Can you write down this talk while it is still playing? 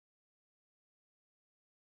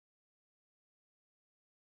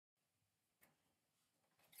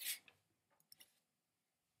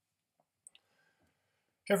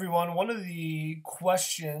Hey everyone, one of the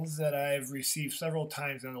questions that I've received several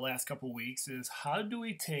times in the last couple of weeks is how do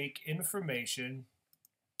we take information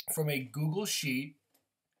from a Google Sheet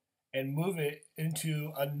and move it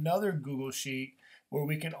into another Google Sheet where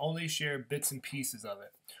we can only share bits and pieces of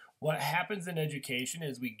it? What happens in education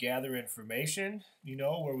is we gather information,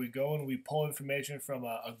 where we go and we pull information from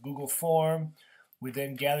a Google form. We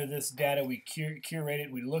then gather this data, we curate it,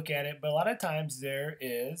 we look at it, but a lot of times there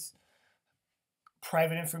is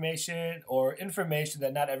private information or information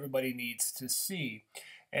that not everybody needs to see.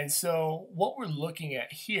 And so what we're looking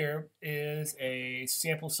at here is a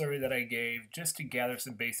sample survey that I gave just to gather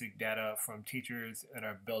some basic data from teachers in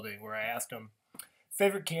our building where I asked them,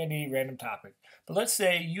 favorite candy, random topic. But let's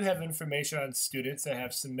say you have information on students that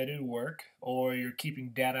have submitted work or you're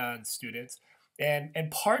keeping data on students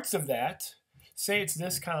and parts of that, say it's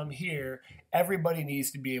this column here, everybody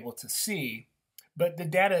needs to be able to see. But the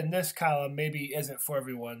data in this column maybe isn't for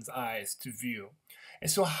everyone's eyes to view.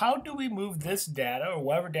 And so how do we move this data or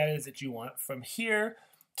whatever data is that you want from here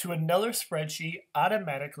to another spreadsheet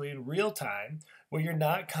automatically in real time where you're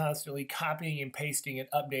not constantly copying and pasting and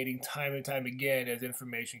updating time and time again as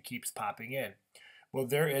information keeps popping in? Well,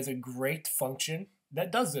 there is a great function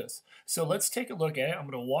that does this. So let's take a look at it. I'm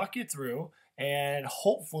going to walk you through, and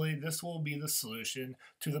hopefully this will be the solution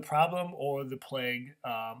to the problem or the plague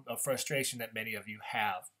of frustration that many of you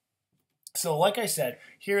have. So like I said,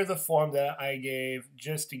 here's the form that I gave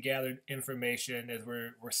just to gather information as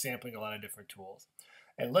we're sampling a lot of different tools.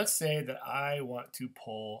 And let's say that I want to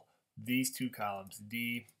pull these two columns,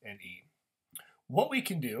 D and E. What we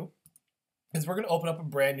can do is we're going to open up a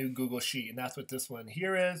brand new Google Sheet, and that's what this one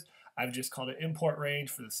here is. I've just called it ImportRange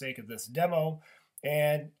for the sake of this demo,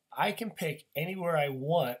 and I can pick anywhere I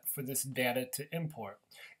want for this data to import.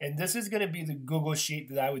 And this is going to be the Google Sheet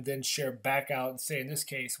that I would then share back out and say in this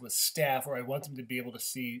case with staff, where I want them to be able to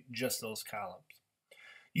see just those columns.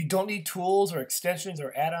 You don't need tools or extensions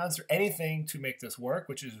or add-ons or anything to make this work,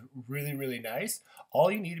 which is really, really nice.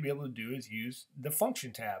 All you need to be able to do is use the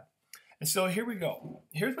function tab. And so here we go.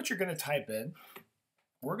 Here's what you're going to type in.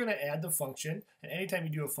 We're going to add the function, and anytime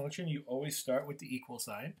you do a function, you always start with the equal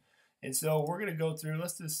sign. And so we're going to go through,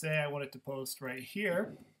 let's just say I want it to post right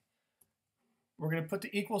here. We're going to put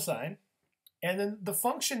the equal sign, and then the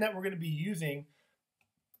function that we're going to be using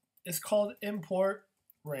is called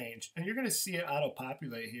ImportRange. And you're going to see it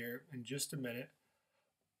auto-populate here in just a minute.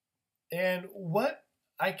 And what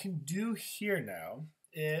I can do here now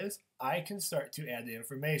is I can start to add the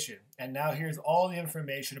information. And now here's all the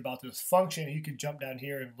information about this function. You could jump down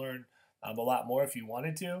here and learn a lot more if you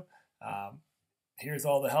wanted to. Here's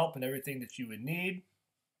all the help and everything that you would need.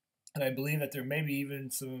 And I believe that there may be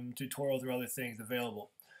even some tutorials or other things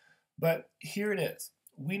available. But here it is.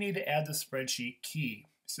 We need to add the spreadsheet key.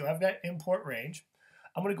 So I've got ImportRange.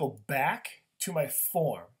 I'm going to go back to my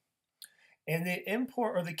form. And the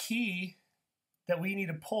import or the key that we need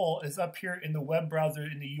to pull is up here in the web browser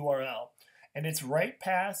in the URL. And it's right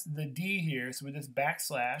past the D here, so with this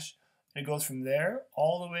backslash, and it goes from there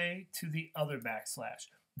all the way to the other backslash.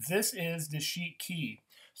 This is the sheet key.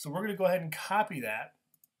 So we're going to go ahead and copy that.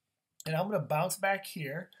 And I'm going to bounce back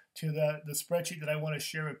here to the spreadsheet that I want to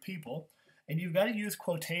share with people. And you've got to use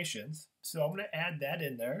quotations. So I'm going to add that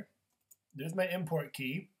in there. There's my import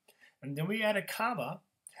key. And then we add a comma.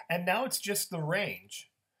 And now it's just the range.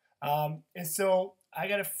 And so I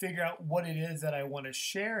got to figure out what it is that I want to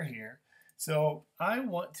share here. So I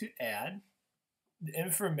want to add the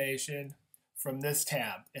information from this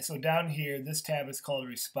tab. And so down here, this tab is called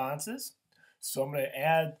responses. So I'm going to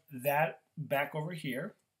add that back over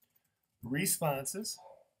here, responses.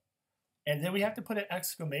 And then we have to put an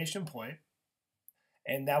exclamation point.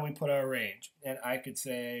 And now we put our range. And I could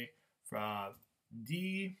say from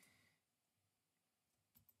D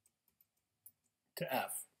to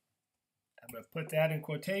F. I'm going to put that in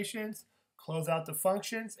quotations, close out the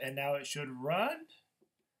functions, and now it should run.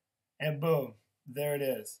 And boom, there it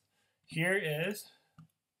is. Here is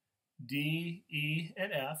D, E,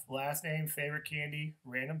 and F, last name, favorite candy,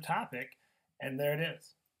 random topic, and there it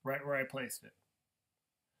is, right where I placed it.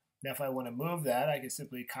 Now if I want to move that, I can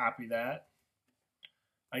simply copy that.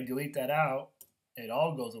 I delete that out, it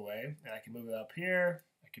all goes away, and I can move it up here.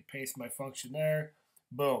 I can paste my function there.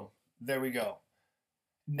 Boom, there we go.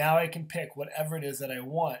 Now I can pick whatever it is that I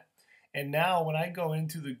want. And now when I go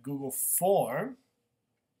into the Google form,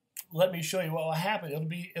 let me show you what will happen.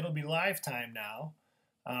 It'll be live time now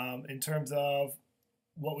in terms of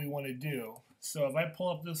what we want to do. So if I pull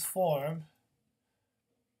up this form,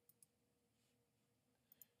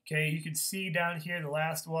 okay, you can see down here the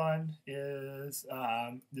last one is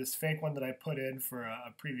this fake one that I put in for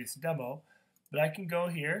a previous demo. But I can go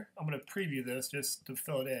here. I'm going to preview this just to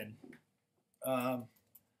fill it in.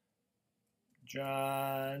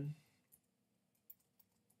 John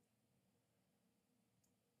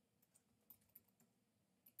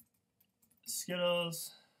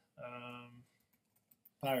Skittles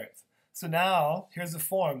Pirates. So now here's the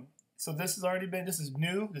form. So this has already been, this is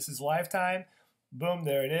new, this is lifetime. Boom,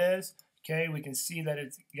 there it is. Okay, we can see that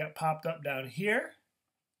it's got popped up down here.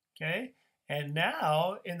 Okay, and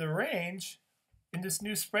now in the range, in this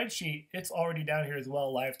new spreadsheet, it's already down here as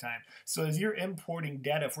well, lifetime. So as you're importing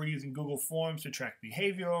data, if we're using Google Forms to track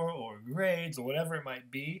behavior or grades or whatever it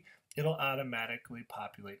might be, it'll automatically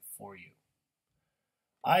populate for you.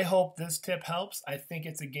 I hope this tip helps. I think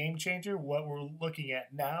it's a game changer. What we're looking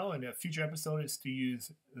at now in a future episode is to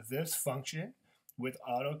use this function with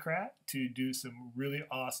Autocrat to do some really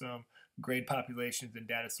awesome grade populations and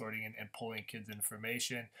data sorting and pulling kids'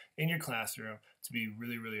 information in your classroom to be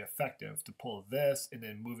really, really effective, to pull this and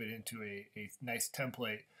then move it into a nice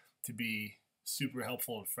template to be super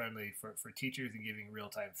helpful and friendly for teachers and giving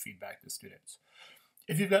real-time feedback to students.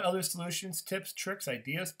 If you've got other solutions, tips, tricks,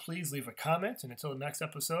 ideas, please leave a comment. And until the next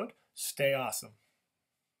episode, stay awesome.